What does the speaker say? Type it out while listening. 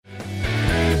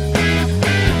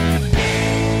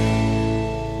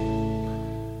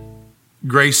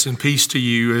Grace and peace to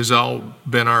you has all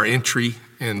been our entry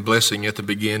and blessing at the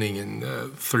beginning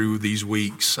and through these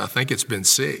weeks. I think it's been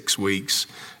 6 weeks.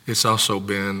 It's also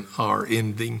been our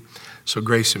ending. So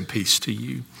grace and peace to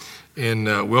you. And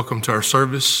welcome to our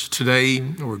service today.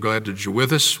 We're glad that you're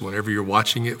with us whenever you're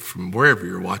watching it, from wherever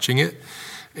you're watching it.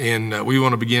 And we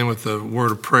want to begin with a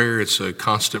word of prayer. It's a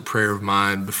constant prayer of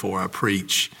mine before I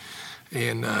preach.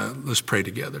 And let's pray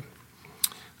together.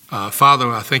 Father,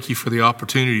 I thank you for the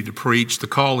opportunity to preach, the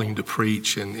calling to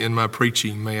preach, and in my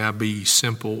preaching, may I be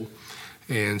simple,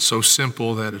 and so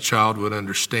simple that a child would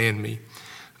understand me.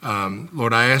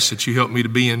 Lord, I ask that you help me to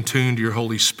be in tune to your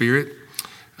Holy Spirit.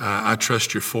 I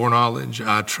trust your foreknowledge.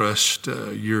 I trust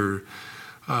your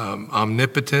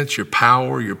omnipotence, your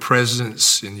power, your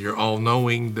presence, and your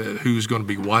all-knowing, who's going to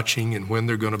be watching and when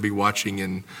they're going to be watching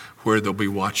and where they'll be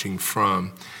watching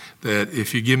from. That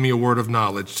if you give me a word of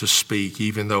knowledge to speak,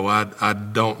 even though I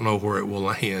don't know where it will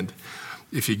land,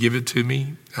 if you give it to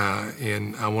me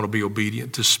and I want to be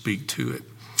obedient to speak to it,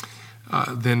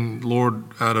 then Lord,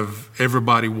 out of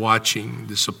everybody watching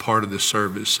this a part of the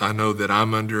service, I know that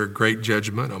I'm under a great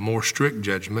judgment, a more strict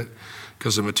judgment,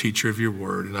 because I'm a teacher of your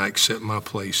word and I accept my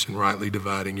place in rightly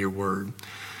dividing your word.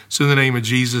 So in the name of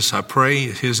Jesus, I pray,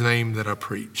 in his name that I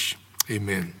preach.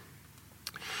 Amen.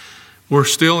 We're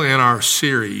still in our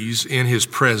series, In His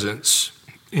Presence,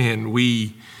 and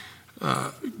we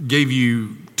gave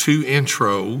you 2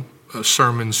 intro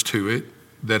sermons to it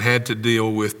that had to deal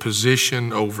with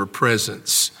position over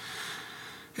presence.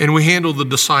 And we handled the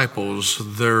disciples,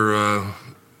 their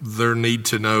need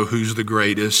to know who's the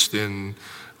greatest and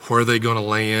where are they going to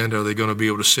land. Are they going to be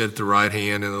able to sit at the right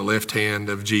hand and the left hand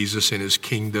of Jesus in his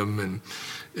kingdom? And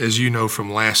as you know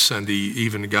from last Sunday,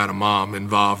 even got a mom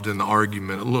involved in the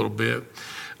argument a little bit.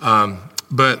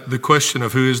 But the question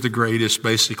of who is the greatest,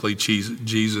 basically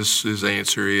Jesus'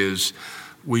 answer is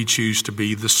we choose to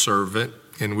be the servant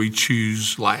and we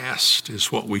choose last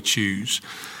is what we choose.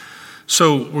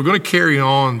 So we're going to carry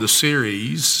on the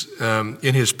series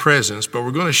in his presence, but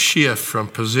we're going to shift from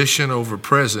position over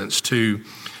presence to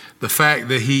the fact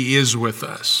that he is with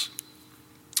us.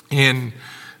 And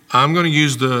I'm going to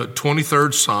use the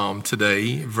 23rd Psalm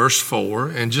today, verse 4,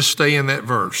 and just stay in that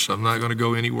verse. I'm not going to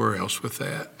go anywhere else with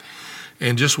that.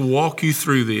 And just walk you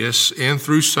through this and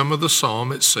through some of the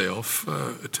Psalm itself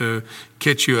to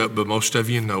catch you up, but most of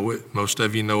you know it. Most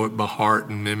of you know it by heart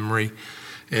and memory.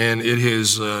 And it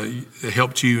has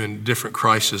helped you in different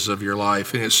crises of your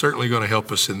life, and it's certainly going to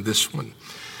help us in this one.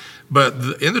 But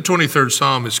in the 23rd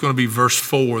Psalm, it's going to be verse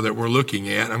 4 that we're looking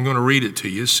at. I'm going to read it to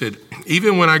you. It said,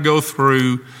 even when I go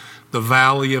through the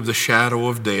valley of the shadow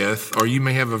of death, or you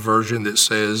may have a version that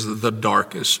says the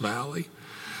darkest valley,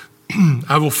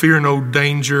 I will fear no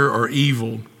danger or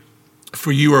evil,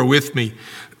 for you are with me.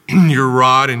 Your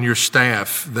rod and your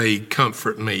staff, they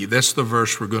comfort me. That's the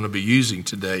verse we're going to be using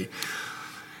today.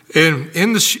 And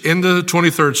in the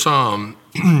 23rd Psalm,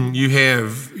 you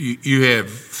have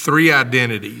 3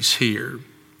 identities here.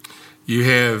 You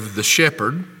have the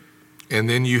shepherd, and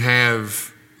then you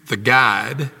have the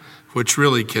guide, which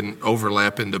really can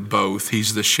overlap into both.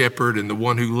 He's the shepherd and the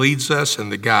one who leads us and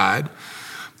the guide.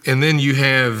 And then you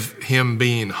have him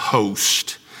being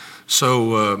host.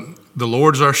 So the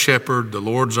Lord's our shepherd, the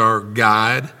Lord's our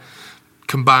guide.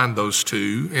 Combine those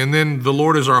 2. And then the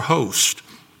Lord is our host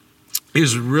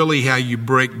is really how you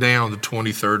break down the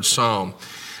 23rd Psalm.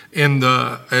 And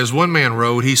as one man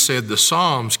wrote, he said, the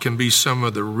Psalms can be some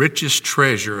of the richest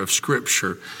treasure of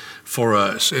Scripture for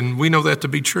us. And we know that to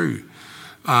be true.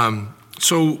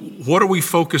 So what are we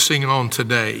focusing on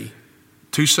today?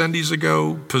 2 Sundays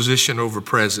ago, position over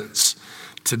presence.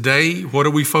 Today, what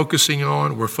are we focusing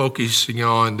on? We're focusing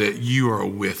on that you are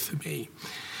with me.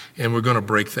 And we're going to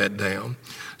break that down.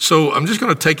 So I'm just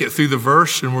going to take it through the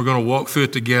verse and we're going to walk through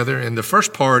it together. And the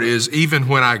first part is, even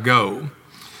when I go,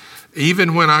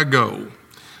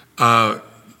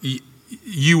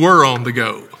 you were on the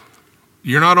go.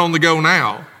 You're not on the go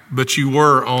now, but you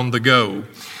were on the go.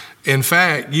 In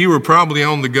fact, you were probably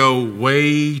on the go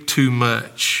way too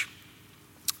much.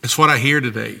 That's what I hear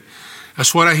today.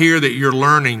 That's what I hear that you're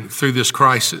learning through this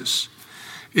crisis,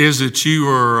 is that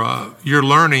you're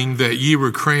learning that you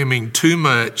were cramming too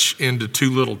much into too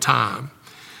little time.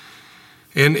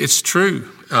 And it's true.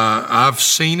 I've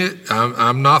seen it.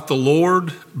 I'm not the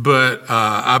Lord, but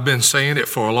I've been saying it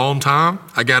for a long time.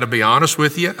 I got to be honest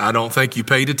with you. I don't think you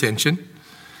paid attention.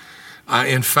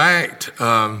 In fact,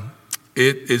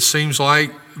 it seems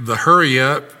like the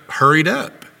hurried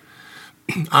up.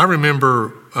 I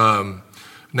remember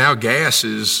now gas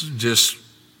is just,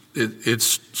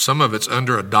 it's some of it's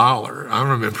under $1. I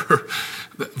remember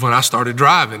when I started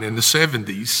driving in the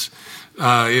 70s,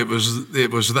 It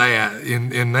was that,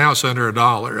 and now it's under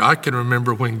 $1. I can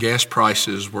remember when gas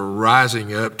prices were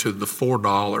rising up to the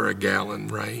 $4 a gallon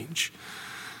range.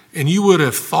 And you would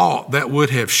have thought that would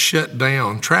have shut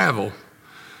down travel.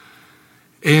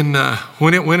 And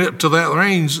when it went up to that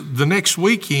range, the next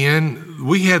weekend,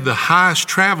 we had the highest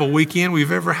travel weekend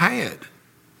we've ever had.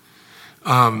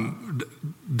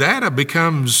 Data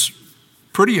becomes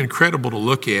pretty incredible to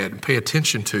look at and pay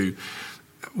attention to.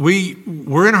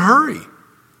 We're in a hurry.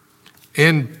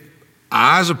 And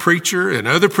I, as a preacher, and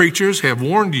other preachers have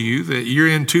warned you that you're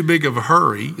in too big of a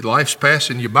hurry. Life's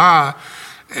passing you by.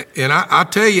 And I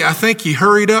tell you, I think you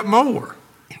hurried up more.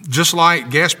 Just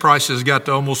like gas prices got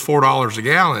to almost $4 a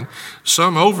gallon,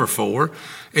 some over $4,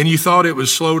 and you thought it would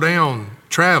slow down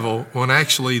travel when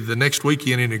actually the next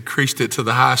weekend it increased it to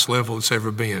the highest level it's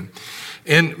ever been.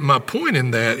 And my point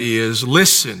in that is,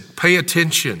 listen, pay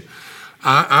attention.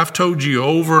 I've told you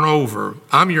over and over,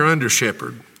 I'm your under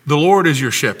shepherd. The Lord is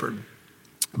your shepherd.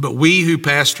 But we who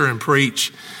pastor and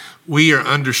preach, we are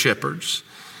under shepherds.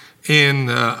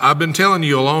 And I've been telling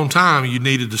you a long time you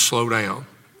needed to slow down.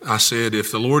 I said,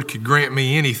 if the Lord could grant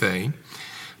me anything,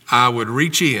 I would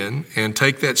reach in and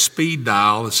take that speed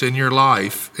dial that's in your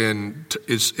life, and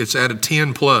it's at a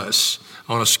 10 plus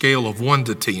on a scale of 1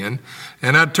 to 10,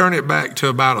 and I'd turn it back to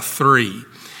about a 3.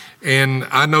 And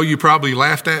I know you probably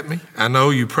laughed at me. I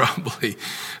know you probably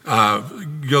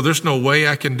go, there's no way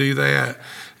I can do that.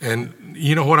 And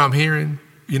you know what I'm hearing?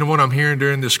 You know what I'm hearing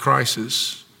during this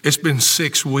crisis? It's been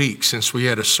 6 weeks since we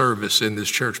had a service in this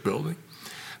church building.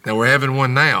 Now, we're having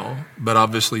one now, but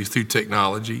obviously through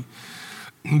technology.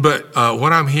 But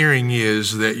what I'm hearing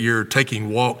is that you're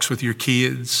taking walks with your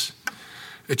kids,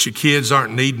 that your kids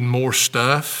aren't needing more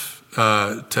stuff.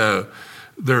 They're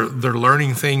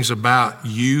learning things about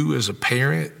you as a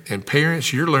parent, and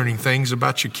parents, you're learning things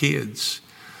about your kids.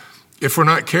 If we're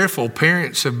not careful,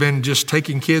 parents have been just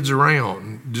taking kids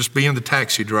around, just being the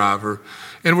taxi driver,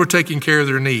 and we're taking care of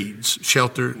their needs,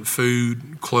 shelter,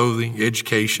 food, clothing,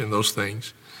 education, those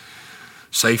things,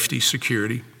 safety,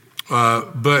 security.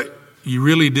 But you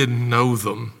really didn't know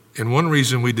them. And one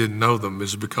reason we didn't know them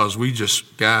is because we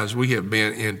have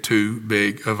been in too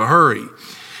big of a hurry.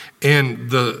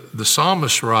 And the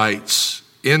psalmist writes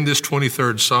in this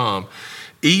 23rd Psalm,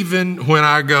 even when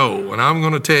I go, and I'm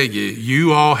going to tell you,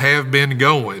 you all have been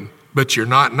going, but you're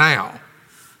not now.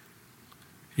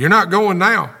 You're not going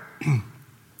now.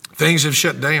 Things have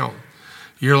shut down.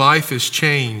 Your life has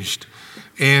changed,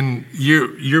 and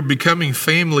you're becoming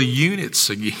family units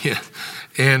again.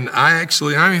 And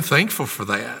I'm thankful for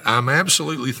that. I'm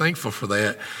absolutely thankful for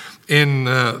that. And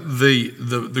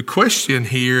the question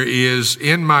here is,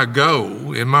 in my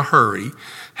hurry,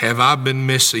 have I been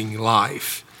missing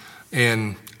life?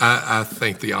 And I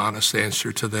think the honest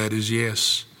answer to that is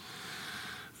yes.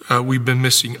 We've been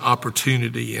missing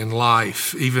opportunity in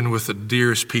life, even with the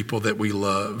dearest people that we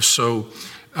love. So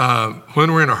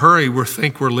when we're in a hurry, we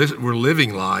think we're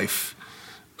living life,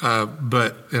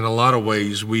 but in a lot of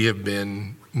ways we have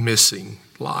been missing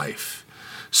life.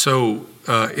 So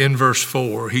in verse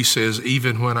 4, he says,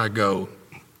 even when I go.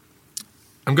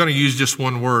 I'm going to use just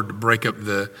one word to break up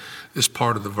this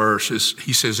part of the verse.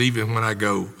 He says, even when I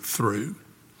go through.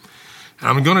 And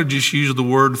I'm going to just use the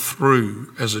word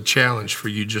through as a challenge for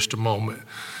you just a moment.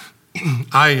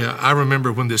 I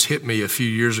remember when this hit me a few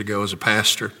years ago as a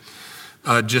pastor,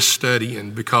 just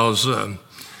studying, because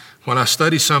when I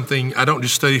study something, I don't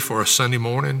just study for a Sunday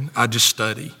morning, I just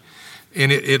study.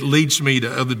 And it leads me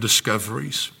to other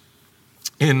discoveries.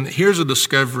 And here's a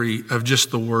discovery of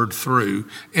just the word through,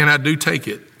 and I do take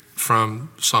it from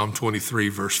Psalm 23,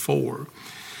 verse 4.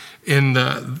 And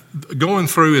going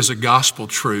through is a gospel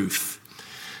truth.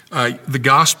 The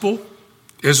gospel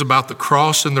is about the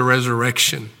cross and the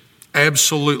resurrection,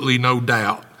 absolutely no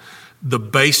doubt. The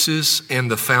basis and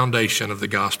the foundation of the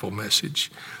gospel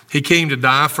message. He came to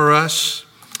die for us.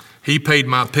 He paid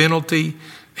my penalty.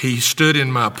 He stood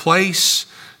in my place.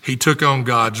 He took on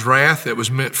God's wrath that was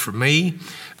meant for me.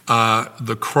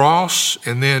 The cross,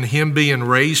 and then him being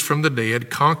raised from the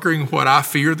dead, conquering what I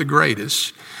fear the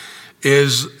greatest,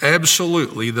 is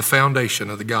absolutely the foundation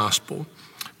of the gospel.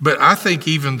 But I think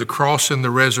even the cross and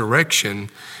the resurrection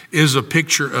is a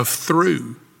picture of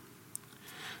through.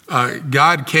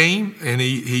 God came, and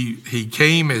he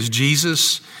came as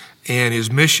Jesus, and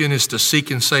his mission is to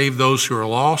seek and save those who are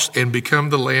lost and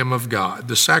become the Lamb of God,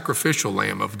 the sacrificial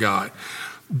Lamb of God.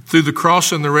 Through the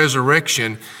cross and the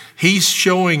resurrection, he's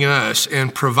showing us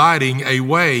and providing a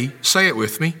way, say it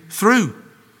with me, through.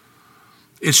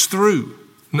 It's through.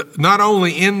 Not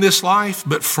only in this life,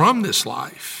 but from this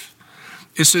life.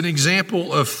 It's an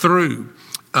example of through.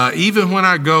 Even when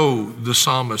I go, the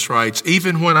psalmist writes,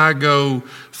 even when I go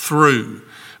through,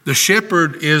 the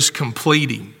shepherd is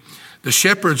completing. The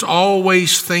shepherd's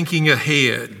always thinking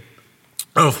ahead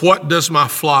of what does my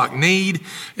flock need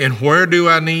and where do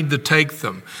I need to take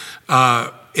them.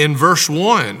 In verse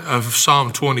 1 of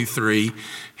Psalm 23,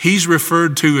 he's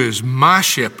referred to as my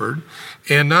shepherd.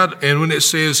 And when it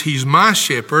says he's my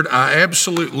shepherd, I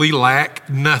absolutely lack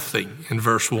nothing in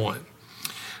verse 1.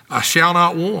 I shall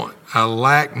not want. I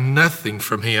lack nothing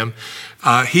from him.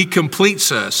 He completes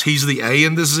us. He's the A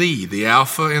and the Z, the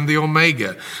Alpha and the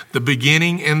Omega, the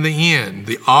beginning and the end,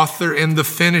 the author and the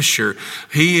finisher.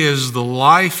 He is the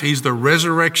life. He's the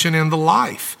resurrection and the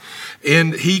life.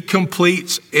 And he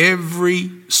completes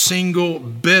every single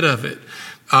bit of it.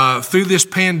 Through this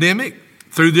pandemic,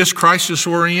 through this crisis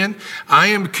we're in, I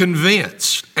am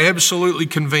convinced, absolutely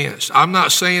convinced. I'm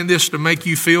not saying this to make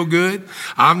you feel good.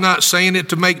 I'm not saying it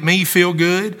to make me feel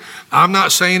good. I'm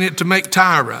not saying it to make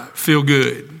Tyra feel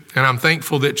good. And I'm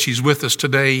thankful that she's with us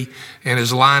today and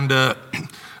has lined up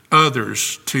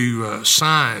others to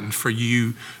sign for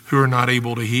you who are not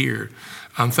able to hear.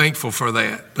 I'm thankful for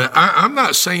that. But I'm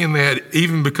not saying that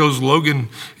even because Logan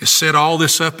has set all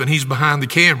this up and he's behind the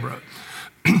camera.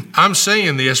 I'm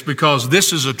saying this because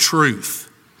this is a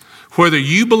truth. Whether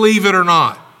you believe it or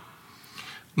not,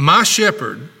 my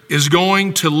shepherd is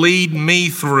going to lead me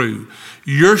through.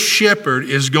 Your shepherd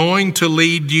is going to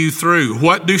lead you through.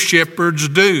 What do shepherds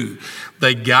do?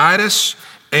 They guide us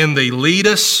and they lead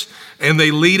us and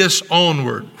they lead us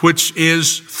onward, which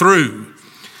is through.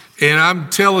 And I'm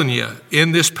telling you,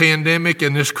 in this pandemic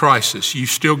and this crisis,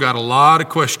 you've still got a lot of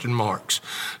question marks.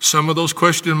 Some of those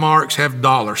question marks have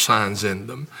dollar signs in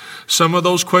them. Some of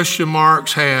those question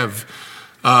marks have,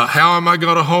 how am I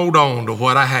going to hold on to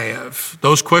what I have?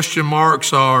 Those question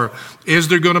marks are, is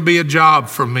there going to be a job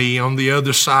for me on the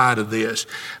other side of this?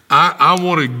 I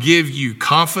want to give you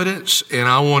confidence, and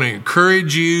I want to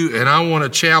encourage you, and I want to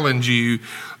challenge you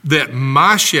that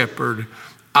my shepherd,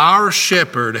 our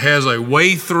shepherd, has a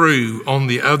way through on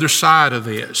the other side of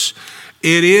this.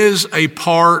 It is a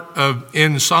part of,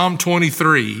 in Psalm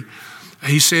 23,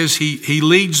 he says he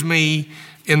leads me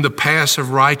in the paths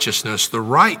of righteousness, the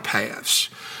right paths.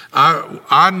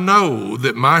 I know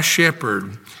that my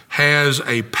shepherd has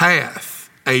a path,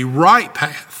 a right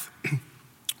path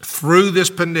through this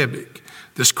pandemic,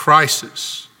 this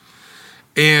crisis.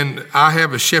 And I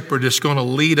have a shepherd that's going to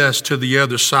lead us to the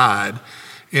other side.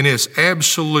 And it's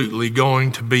absolutely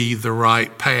going to be the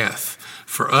right path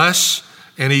for us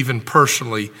and even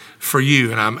personally for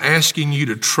you. And I'm asking you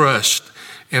to trust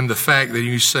in the fact that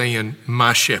he's saying,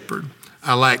 my shepherd,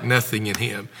 I lack nothing in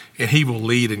him, and he will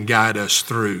lead and guide us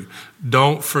through.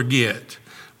 Don't forget,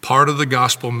 part of the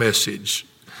gospel message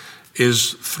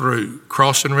is through.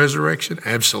 Cross and resurrection,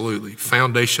 absolutely,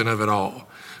 foundation of it all.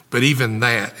 But even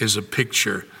that is a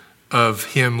picture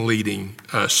of him leading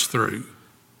us through.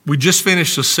 We just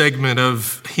finished a segment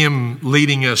of him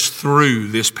leading us through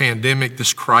this pandemic,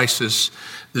 this crisis,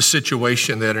 the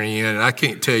situation that we're in. And I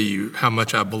can't tell you how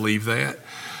much I believe that.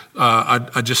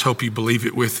 I just hope you believe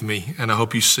it with me, and I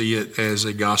hope you see it as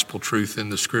a gospel truth in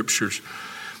the scriptures.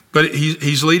 But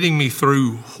he's leading me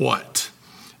through what?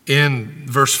 In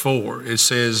verse 4, it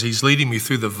says, he's leading me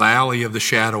through the valley of the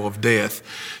shadow of death.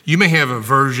 You may have a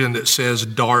version that says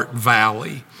dark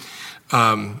valley.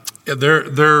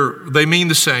 They mean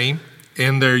the same,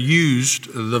 and they're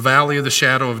used. The valley of the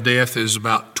shadow of death is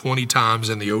about 20 times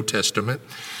in the Old Testament,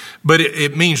 but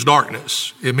it means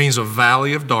darkness. It means a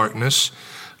valley of darkness,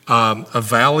 a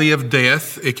valley of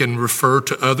death. It can refer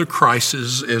to other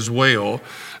crises as well,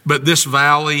 but this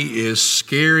valley is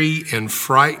scary and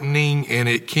frightening, and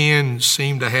it can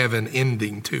seem to have an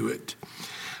ending to it,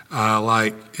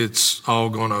 like it's all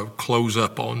going to close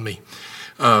up on me.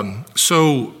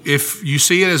 So if you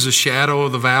see it as a shadow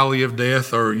of the valley of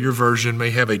death, or your version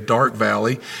may have a dark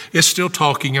valley, it's still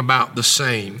talking about the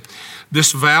same.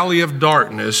 This valley of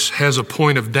darkness has a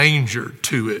point of danger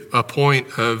to it, a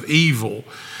point of evil,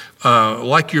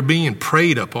 like you're being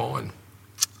preyed upon.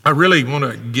 I really want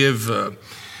to give a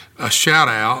shout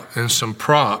out and some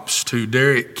props to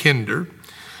Derek Kidner.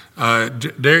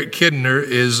 Derek Kidner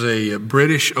is a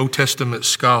British Old Testament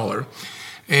scholar.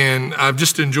 And I've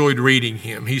just enjoyed reading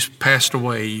him. He's passed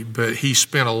away, but he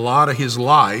spent a lot of his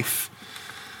life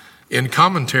in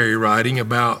commentary writing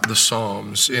about the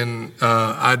Psalms. And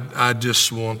I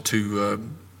just want to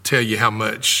tell you how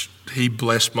much he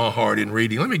blessed my heart in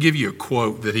reading. Let me give you a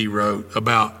quote that he wrote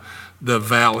about the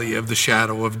valley of the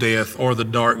shadow of death, or the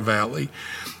dark valley.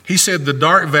 He said, the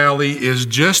dark valley is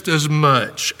just as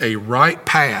much a right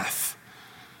path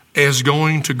as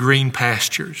going to green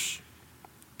pastures.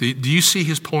 Do you see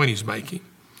his point he's making?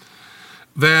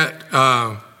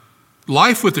 that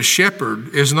life with a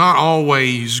shepherd is not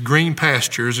always green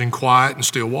pastures and quiet and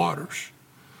still waters.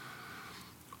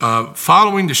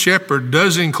 Following the shepherd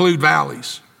does include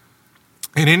valleys,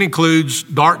 and it includes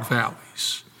dark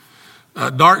valleys.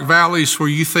 Dark valleys where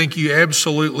you think you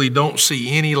absolutely don't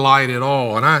see any light at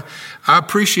all. And I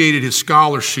appreciated his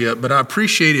scholarship, but I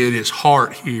appreciated his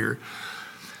heart here.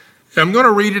 I'm going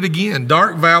to read it again.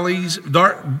 Dark valley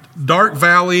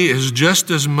is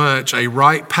just as much a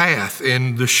right path,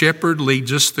 and the shepherd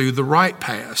leads us through the right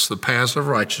paths, the paths of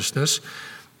righteousness,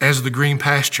 as the green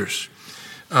pastures.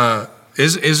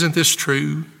 Isn't this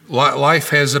true? Life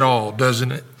has it all,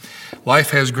 doesn't it?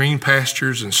 Life has green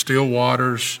pastures and still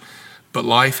waters, but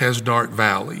life has dark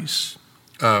valleys.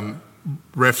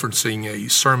 Referencing a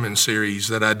sermon series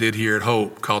that I did here at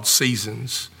Hope called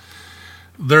Seasons.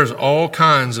 There's all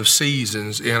kinds of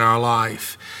seasons in our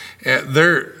life.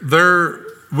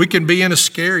 We can be in a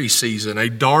scary season, a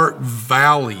dark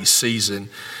valley season.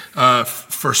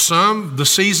 For some, the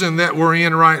season that we're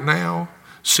in right now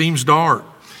seems dark.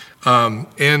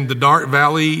 And the dark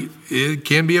valley, it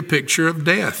can be a picture of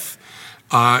death.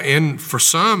 And for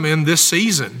some in this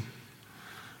season,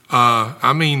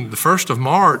 the 1st of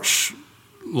March,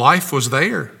 life was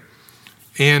there.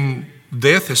 And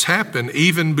death has happened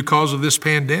even because of this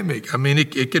pandemic.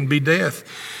 It can be death.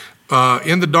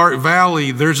 In the dark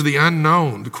valley, there's the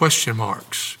unknown, the question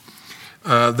marks.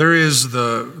 There is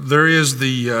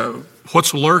the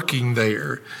what's lurking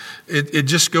there. It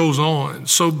just goes on.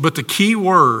 But the key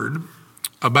word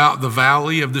about the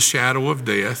valley of the shadow of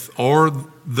death, or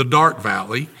the dark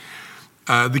valley,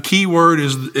 the key word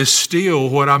is still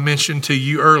what I mentioned to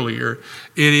you earlier.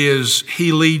 It is,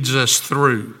 he leads us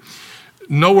through.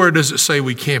 Nowhere does it say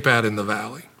we camp out in the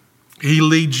valley. He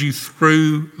leads you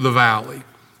through the valley.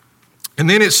 And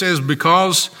then it says,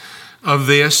 because of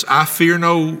this, I fear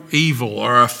no evil,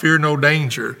 or I fear no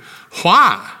danger.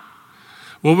 Why?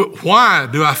 Well, why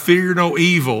do I fear no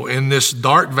evil in this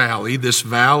dark valley, this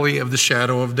valley of the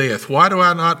shadow of death? Why do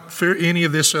I not fear any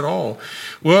of this at all?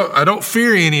 Well, I don't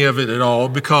fear any of it at all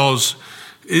because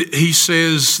he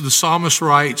says, the psalmist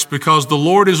writes, because the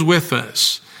Lord is with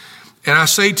us. And I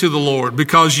say to the Lord,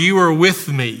 because you are with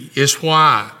me is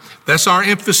why. That's our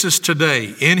emphasis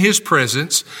today. In his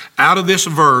presence, out of this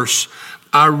verse,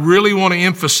 I really want to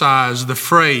emphasize the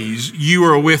phrase, you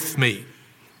are with me.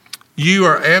 You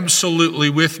are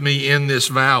absolutely with me in this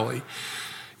valley.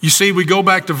 You see, we go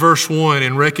back to verse 1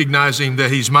 and recognizing that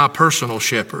he's my personal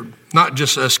shepherd, not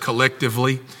just us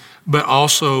collectively, but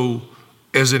also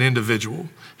as an individual.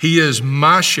 He is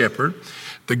my shepherd.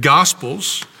 The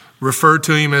Gospels refer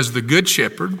to him as the Good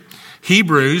Shepherd.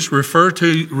 Hebrews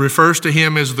refers to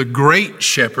him as the Great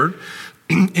Shepherd.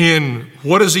 And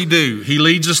what does he do? He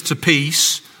leads us to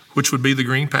peace, which would be the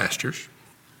green pastures.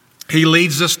 He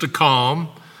leads us to calm,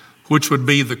 which would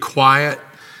be the quiet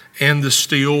and the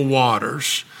still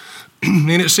waters.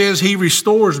 And it says he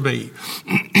restores me.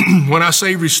 When I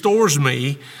say restores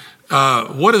me,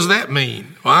 what does that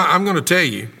mean? Well, I'm going to tell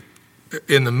you.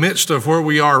 In the midst of where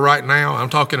we are right now, I'm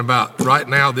talking about right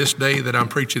now, this day that I'm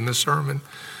preaching this sermon,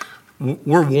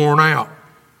 we're worn out.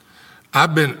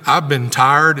 I've been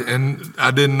tired, and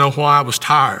I didn't know why I was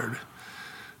tired.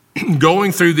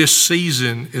 Going through this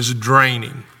season is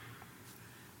draining.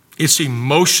 It's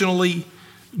emotionally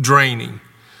draining.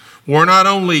 We're not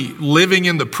only living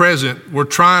in the present, we're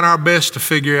trying our best to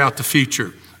figure out the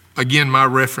future. Again, my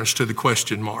reference to the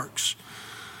question marks.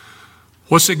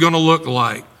 What's it going to look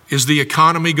like? Is the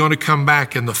economy going to come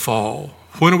back in the fall?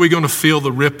 When are we going to feel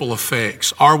the ripple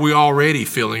effects? Are we already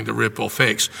feeling the ripple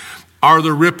effects? Are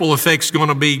the ripple effects going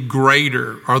to be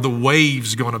greater? Are the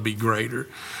waves going to be greater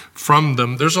from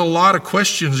them? There's a lot of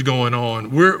questions going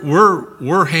on.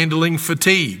 We're handling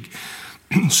fatigue.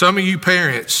 Some of you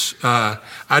parents,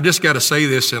 I just got to say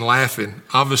this and laughing.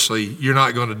 Obviously, you're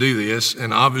not going to do this,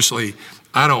 and obviously,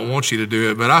 I don't want you to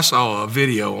do it, but I saw a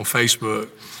video on Facebook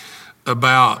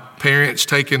about parents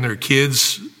taking their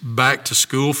kids back to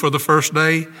school for the first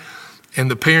day, and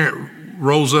the parent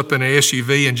rolls up in an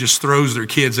SUV and just throws their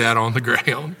kids out on the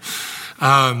ground.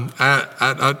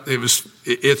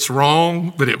 It's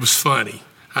wrong, but it was funny.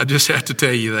 I just have to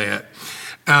tell you that.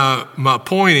 My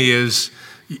point is,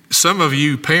 some of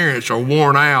you parents are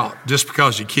worn out just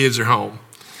because your kids are home.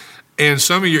 And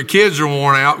some of your kids are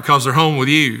worn out because they're home with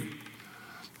you.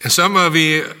 And some of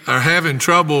you are having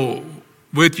trouble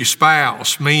with your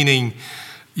spouse, meaning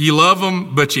you love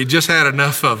them, but you just had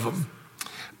enough of them.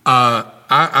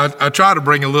 I try to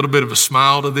bring a little bit of a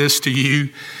smile to this to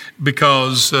you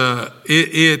because I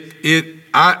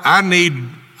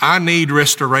need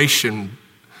restoration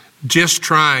just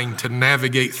trying to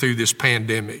navigate through this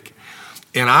pandemic.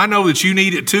 And I know that you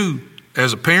need it too,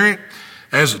 as a parent,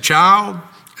 as a child,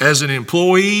 as an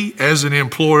employee, as an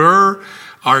employer.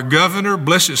 Our governor,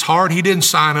 bless his heart, he didn't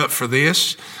sign up for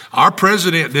this. Our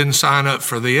president didn't sign up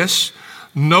for this.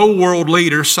 No world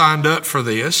leader signed up for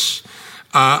this.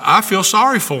 I feel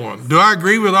sorry for them. Do I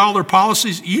agree with all their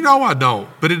policies? You know I don't,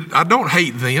 but I don't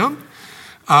hate them.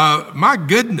 My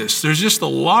goodness, there's just a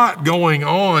lot going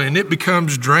on, and it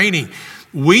becomes draining.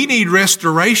 We need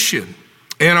restoration,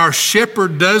 and our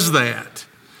shepherd does that.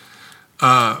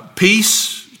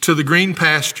 Peace to the green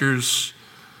pastures,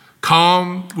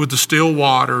 calm with the still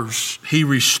waters. He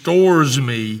restores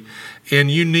me,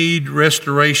 and you need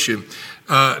restoration.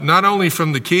 Not only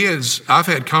from the kids, I've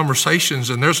had conversations,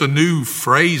 and there's a new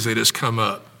phrase that has come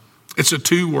up. It's a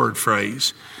 2-word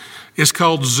phrase. It's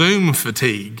called Zoom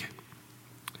fatigue.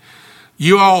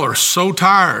 You all are so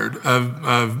tired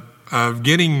of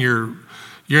getting your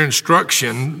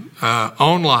instruction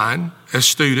online as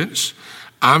students.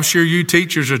 I'm sure you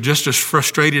teachers are just as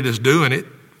frustrated as doing it,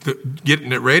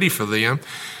 getting it ready for them.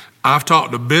 I've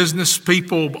talked to business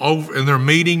people over in their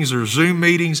meetings or Zoom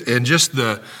meetings, and just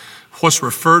what's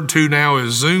referred to now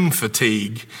as Zoom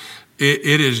fatigue.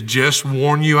 It has just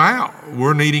worn you out.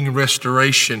 We're needing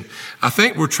restoration. I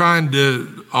think we're trying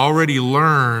to already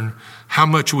learn how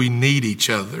much we need each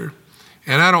other.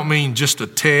 And I don't mean just a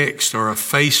text or a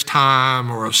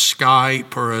FaceTime or a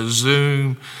Skype or a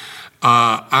Zoom.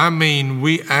 I mean,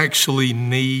 we actually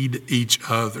need each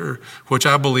other, which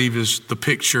I believe is the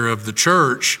picture of the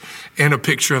church and a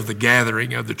picture of the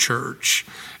gathering of the church,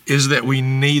 is that we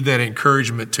need that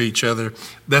encouragement to each other.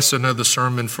 That's another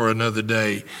sermon for another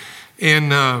day.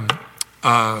 And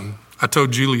I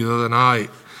told Julie the other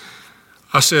night,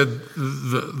 I said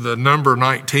the number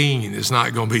 19 is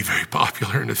not going to be very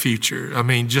popular in the future. I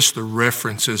mean, just the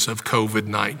references of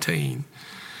COVID-19.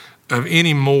 Of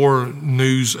any more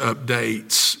news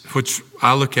updates, which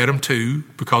I look at them too,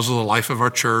 because of the life of our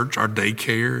church, our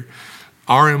daycare,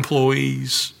 our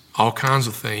employees, all kinds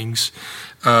of things.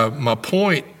 My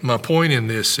point in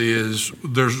this is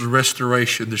there's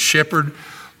restoration. The shepherd,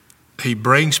 he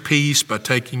brings peace by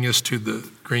taking us to the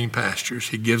green pastures.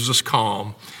 He gives us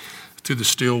calm to the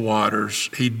still waters.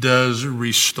 He does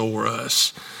restore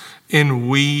us. And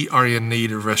we are in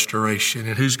need of restoration.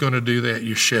 And who's going to do that?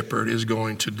 Your shepherd is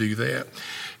going to do that.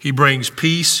 He brings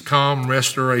peace, calm,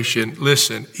 restoration.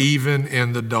 Listen, even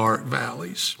in the dark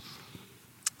valleys.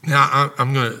 Now,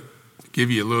 I'm going to give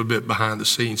you a little bit behind the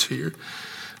scenes here.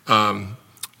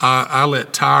 I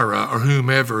let Tyra or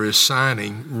whomever is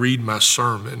signing read my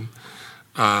sermon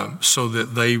so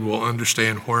that they will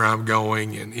understand where I'm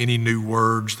going and any new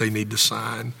words they need to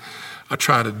sign. I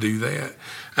try to do that.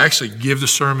 I actually give the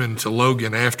sermon to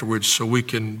Logan afterwards so we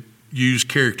can use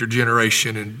character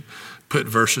generation and put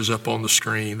verses up on the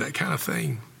screen, that kind of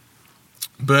thing.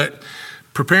 But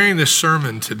preparing this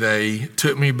sermon today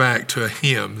took me back to a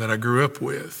hymn that I grew up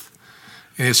with,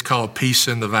 and it's called Peace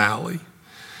in the Valley.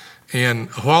 And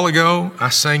a while ago, I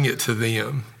sang it to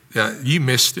them. You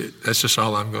missed it. That's just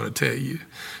all I'm going to tell you.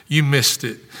 You missed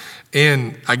it.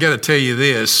 And I got to tell you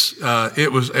this,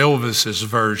 it was Elvis's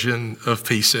version of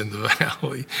Peace in the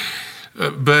Valley.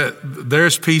 But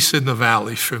there's peace in the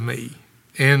valley for me.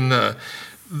 And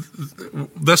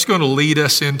that's going to lead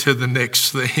us into the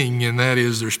next thing, and that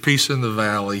is there's peace in the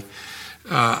valley.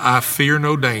 I fear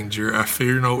no danger. I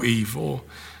fear no evil.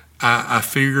 I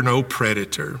fear no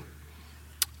predator.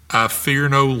 I fear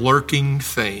no lurking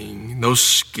thing, no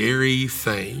scary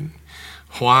thing.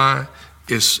 Why?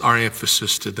 Is our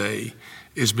emphasis today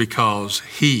is because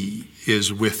he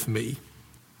is with me.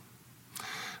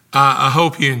 I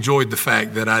hope you enjoyed the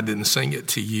fact that I didn't sing it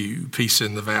to you, Peace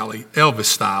in the Valley, Elvis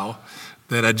style,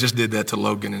 that I just did that to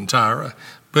Logan and Tyra.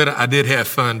 But I did have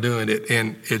fun doing it,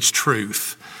 and it's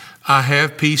truth. I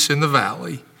have peace in the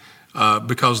valley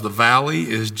because the valley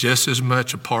is just as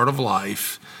much a part of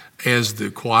life as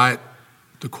the quiet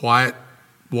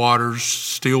waters,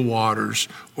 still waters,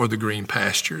 or the green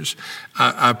pastures.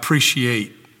 I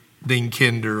appreciate Dean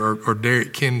Kinder or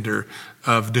Derek Kinder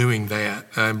of doing that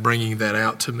and bringing that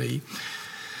out to me.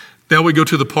 Now we go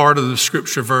to the part of the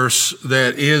scripture verse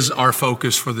that is our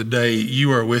focus for the day.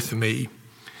 You are with me.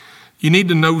 You need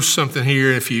to know something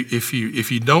here. If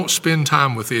you don't spend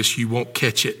time with this, you won't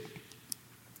catch it.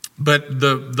 But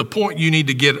the point you need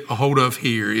to get a hold of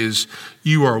here is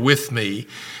you are with me,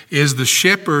 is the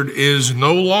shepherd is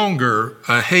no longer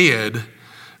ahead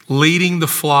leading the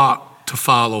flock to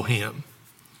follow him.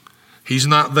 He's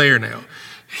not there now.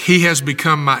 He has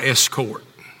become my escort.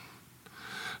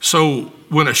 So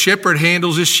when a shepherd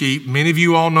handles his sheep, many of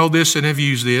you all know this and have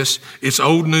used this. It's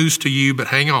old news to you, but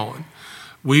hang on.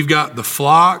 We've got the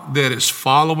flock that is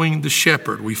following the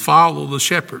shepherd. We follow the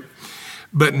shepherd.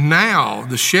 But now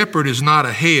the shepherd is not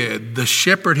ahead. The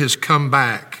shepherd has come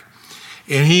back,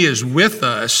 and he is with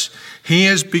us. He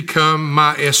has become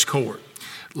my escort.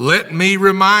 Let me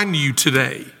remind you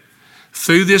today,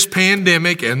 through this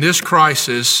pandemic and this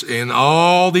crisis and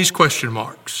all these question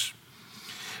marks,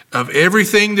 of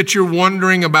everything that you're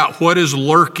wondering about what is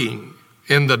lurking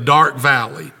in the dark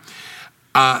valley,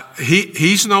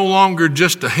 he's no longer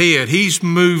just ahead. He's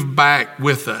moved back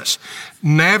with us,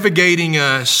 navigating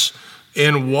us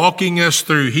and walking us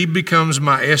through. He becomes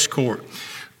my escort.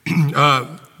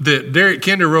 Derek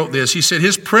Kinder wrote this. He said,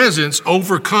 his presence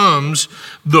overcomes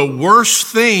the worst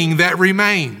thing that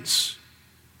remains.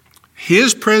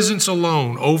 His presence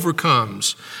alone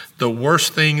overcomes the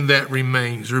worst thing that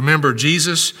remains. Remember,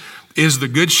 Jesus is the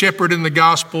good shepherd in the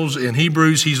Gospels. In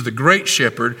Hebrews, he's the great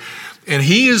shepherd. And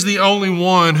he is the only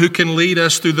one who can lead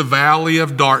us through the valley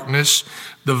of darkness,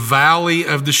 the valley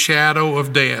of the shadow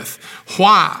of death.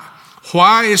 Why?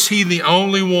 Why is he the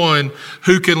only one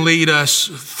who can lead us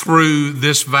through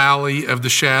this valley of the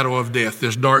shadow of death,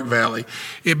 this dark valley?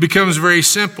 It becomes very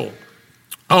simple.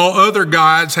 All other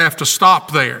guides have to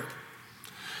stop there.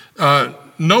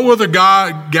 No other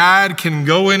guide can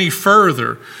go any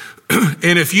further.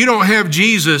 And if you don't have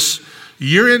Jesus,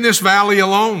 you're in this valley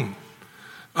alone.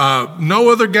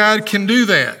 No other guide can do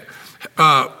that.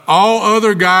 All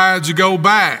other guides go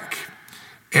back.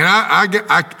 And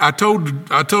I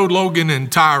told Logan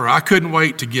and Tyra, I couldn't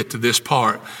wait to get to this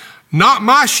part. Not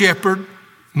my shepherd.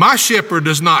 My shepherd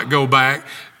does not go back.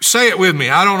 Say it with me.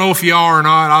 I don't know if you are or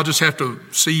not. I'll just have to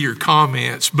see your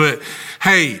comments. But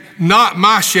hey, not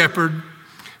my shepherd.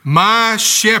 My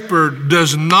shepherd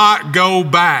does not go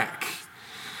back.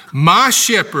 My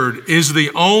shepherd is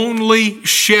the only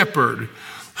shepherd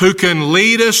who can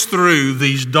lead us through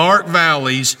these dark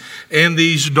valleys and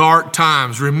these dark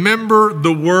times. Remember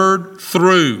the word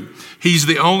through. He's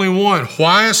the only one.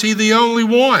 Why is he the only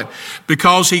one?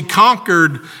 Because he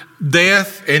conquered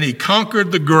death and he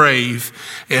conquered the grave.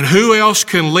 And who else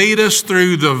can lead us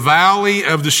through the valley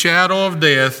of the shadow of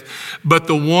death but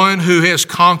the one who has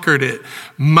conquered it?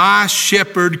 My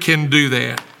shepherd can do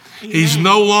that. He's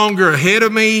no longer ahead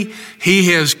of me.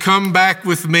 He has come back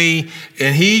with me,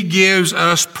 and he gives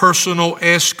us personal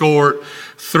escort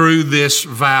through this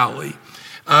valley.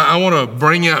 I want to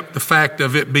bring up the fact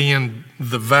of it being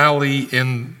the valley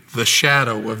in the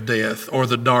shadow of death, or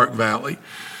the dark valley.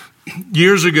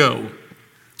 Years ago,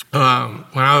 when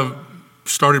I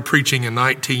started preaching in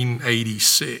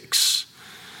 1986,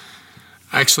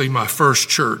 actually, my first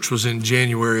church was in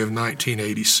January of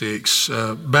 1986.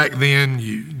 Back then,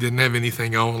 you didn't have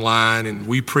anything online, and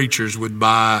we preachers would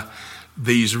buy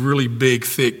these really big,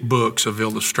 thick books of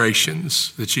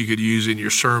illustrations that you could use in your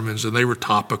sermons, and they were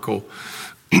topical.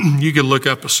 You could look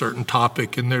up a certain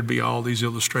topic, and there'd be all these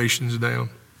illustrations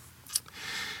down.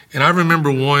 And I remember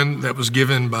one that was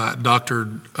given by Dr.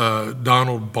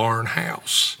 Donald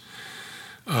Barnhouse.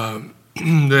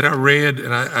 That I read,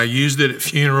 and I used it at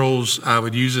funerals. I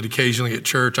would use it occasionally at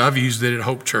church. I've used it at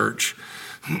Hope Church.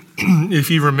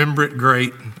 If you remember it,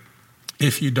 great.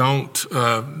 If you don't,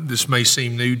 this may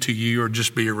seem new to you or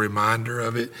just be a reminder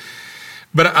of it.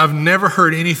 But I've never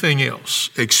heard anything else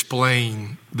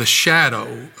explain the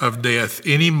shadow of death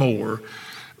any more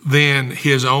than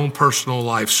his own personal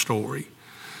life story.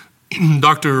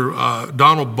 Dr.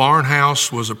 Donald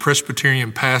Barnhouse was a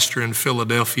Presbyterian pastor in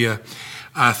Philadelphia.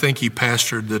 I think he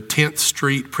pastored the 10th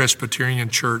Street Presbyterian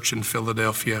Church in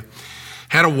Philadelphia.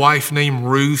 Had a wife named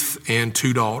Ruth and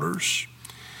 2 daughters.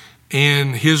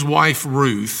 And his wife,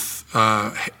 Ruth,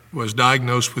 was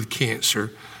diagnosed with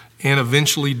cancer and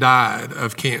eventually died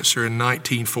of cancer in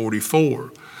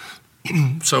 1944.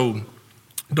 So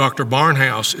Dr.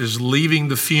 Barnhouse is leaving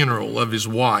the funeral of his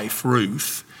wife,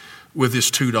 Ruth, with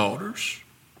his 2 daughters.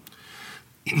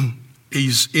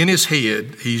 He's in his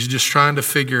head, he's just trying to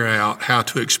figure out how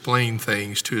to explain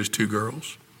things to his 2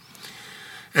 girls.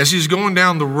 As he's going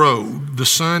down the road, the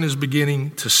sun is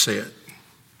beginning to set.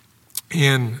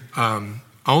 And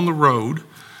on the road,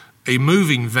 a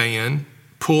moving van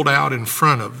pulled out in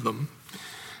front of them.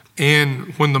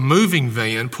 And when the moving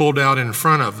van pulled out in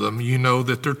front of them, you know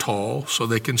that they're tall, so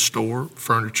they can store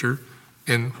furniture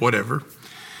and whatever.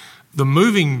 The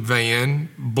moving van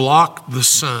blocked the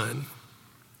sun.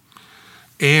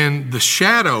 And the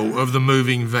shadow of the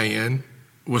moving van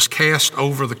was cast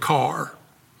over the car.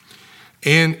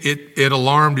 And it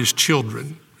alarmed his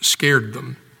children, scared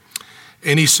them.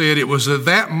 And he said it was at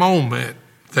that moment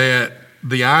that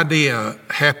the idea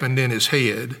happened in his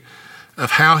head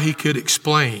of how he could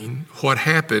explain what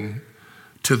happened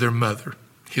to their mother,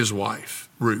 his wife,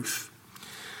 Ruth.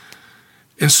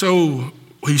 And so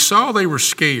he saw they were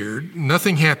scared.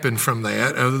 Nothing happened from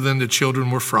that other than the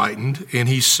children were frightened. And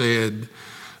he said,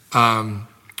 well,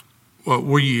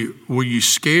 were you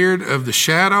scared of the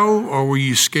shadow or were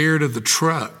you scared of the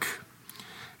truck?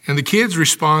 And the kids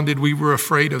responded, we were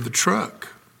afraid of the truck.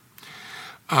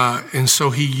 And so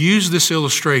he used this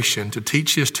illustration to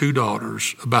teach his two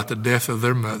daughters about the death of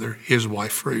their mother, his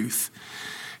wife Ruth.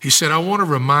 He said, I want to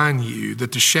remind you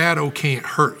that the shadow can't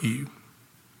hurt you.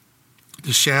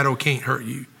 The shadow can't hurt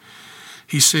you.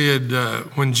 He said,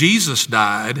 when Jesus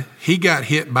died, he got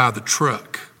hit by the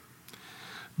truck.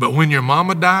 But when your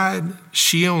mama died,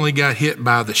 she only got hit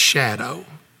by the shadow.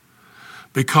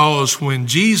 Because when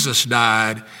Jesus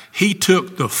died, he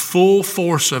took the full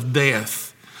force of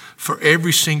death for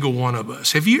every single one of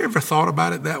us. Have you ever thought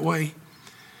about it that way?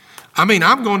 I mean,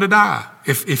 I'm going to die.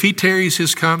 If he tarries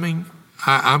his coming,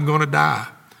 I'm going to die.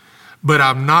 But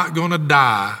I'm not going to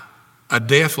die a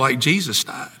death like Jesus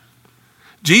died.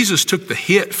 Jesus took the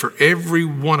hit for every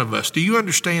one of us. Do you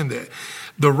understand that?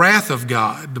 The wrath of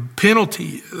God, the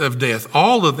penalty of death,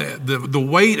 all of that, the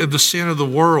weight of the sin of the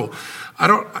world.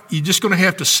 You're just going to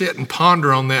have to sit and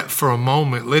ponder on that for a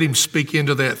moment. Let him speak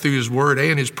into that through his word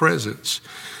and his presence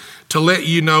to let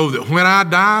you know that when I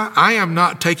die, I am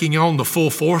not taking on the full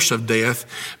force of death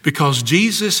because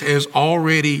Jesus has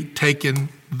already taken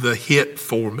the hit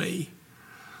for me.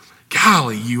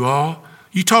 Golly, you all.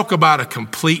 You talk about a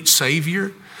complete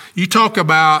Savior. You talk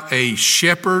about a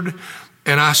shepherd,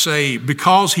 and I say,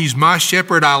 because he's my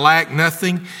shepherd, I lack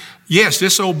nothing. Yes,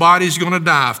 this old body is going to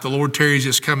die if the Lord tarries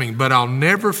his coming, but I'll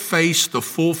never face the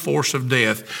full force of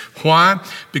death. Why?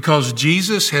 Because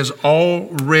Jesus has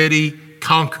already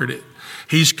conquered it.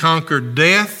 He's conquered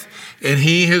death, and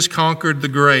he has conquered the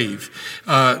grave.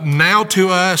 Now to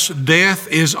us, death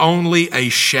is only a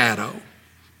shadow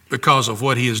because of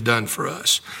what he has done for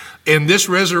us. And this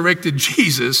resurrected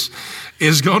Jesus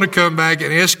is going to come back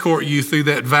and escort you through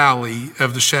that valley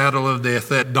of the shadow of death,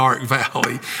 that dark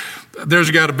valley. There's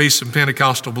got to be some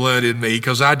Pentecostal blood in me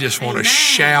because I just want to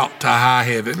shout to high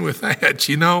heaven with that,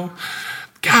 you know.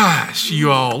 Gosh,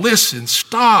 you all, listen,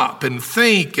 stop and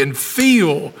think and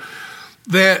feel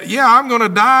that, yeah, I'm going to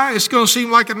die. It's going to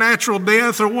seem like a natural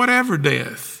death or whatever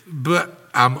death, but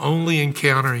I'm only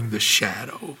encountering the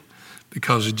shadow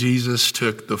because Jesus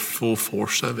took the full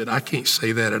force of it. I can't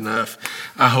say that enough.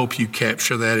 I hope you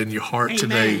capture that in your heart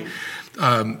today.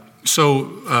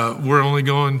 So we're only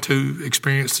going to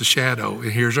experience the shadow.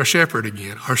 And here's our shepherd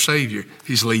again, our Savior.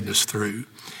 He's leading us through.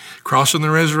 Cross and the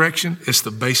resurrection, it's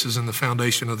the basis and the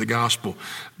foundation of the gospel,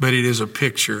 but it is a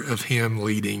picture of him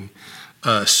leading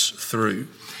us through.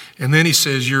 And then he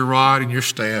says, your rod and your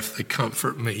staff, they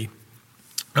comfort me.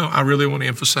 Now, I really want to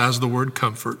emphasize the word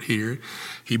comfort here.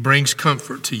 He brings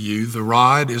comfort to you. The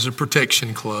rod is a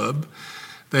protection club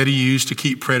that he used to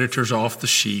keep predators off the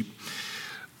sheep.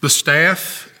 The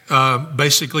staff,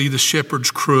 basically the shepherd's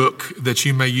crook that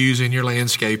you may use in your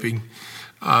landscaping,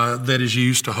 that is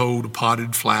used to hold a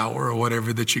potted flower or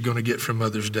whatever that you're going to get from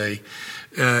Mother's Day.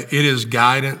 It is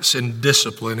guidance and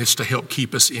discipline. It's to help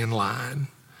keep us in line.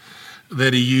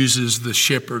 That he uses the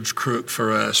shepherd's crook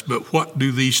for us. But what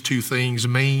do these two things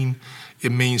mean?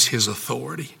 It means his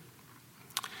authority.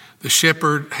 The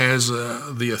shepherd has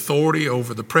the authority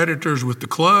over the predators with the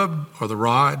club or the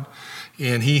rod,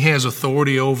 and he has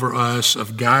authority over us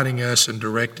of guiding us and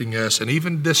directing us and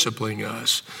even disciplining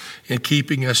us and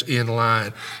keeping us in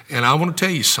line. And I want to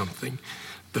tell you something.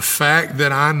 The fact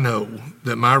that I know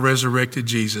that my resurrected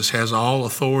Jesus has all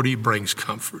authority brings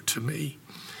comfort to me.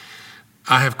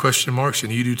 I have question marks,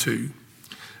 and you do too.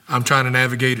 I'm trying to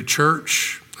navigate a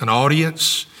church, an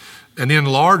audience, an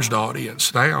enlarged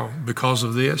audience now because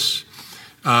of this,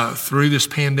 through this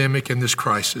pandemic and this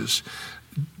crisis.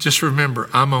 Just remember,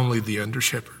 I'm only the under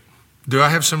shepherd. Do I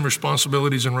have some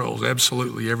responsibilities and roles?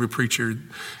 Absolutely. Every preacher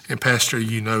and pastor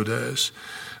you know does.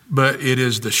 But it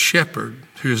is the shepherd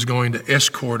who is going to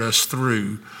escort us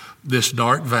through this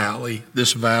dark valley,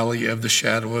 this valley of the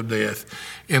shadow of death.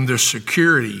 And there's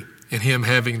security in him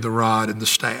having the rod and the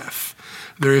staff.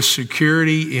 There is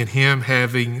security in him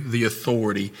having the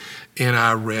authority, and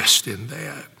I rest in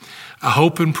that. I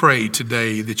hope and pray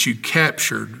today that you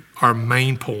captured our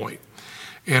main point.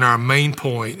 And our main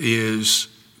point is,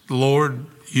 Lord,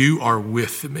 you are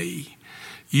with me.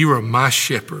 You are my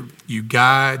shepherd. You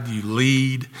guide, you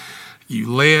lead, you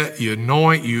let, you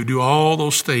anoint, you do all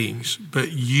those things,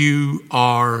 but you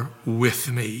are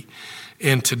with me.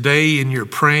 And today in your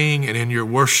praying and in your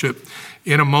worship,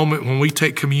 in a moment when we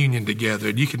take communion together,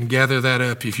 and you can gather that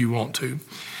up if you want to,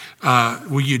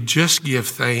 will you just give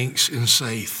thanks and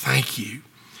say thank you,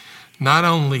 not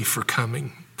only for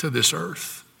coming to this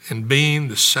earth and being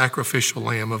the sacrificial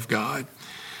Lamb of God.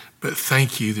 But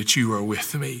thank you that you are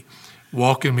with me,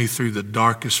 walking me through the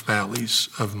darkest valleys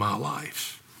of my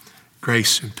life.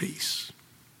 Grace and peace.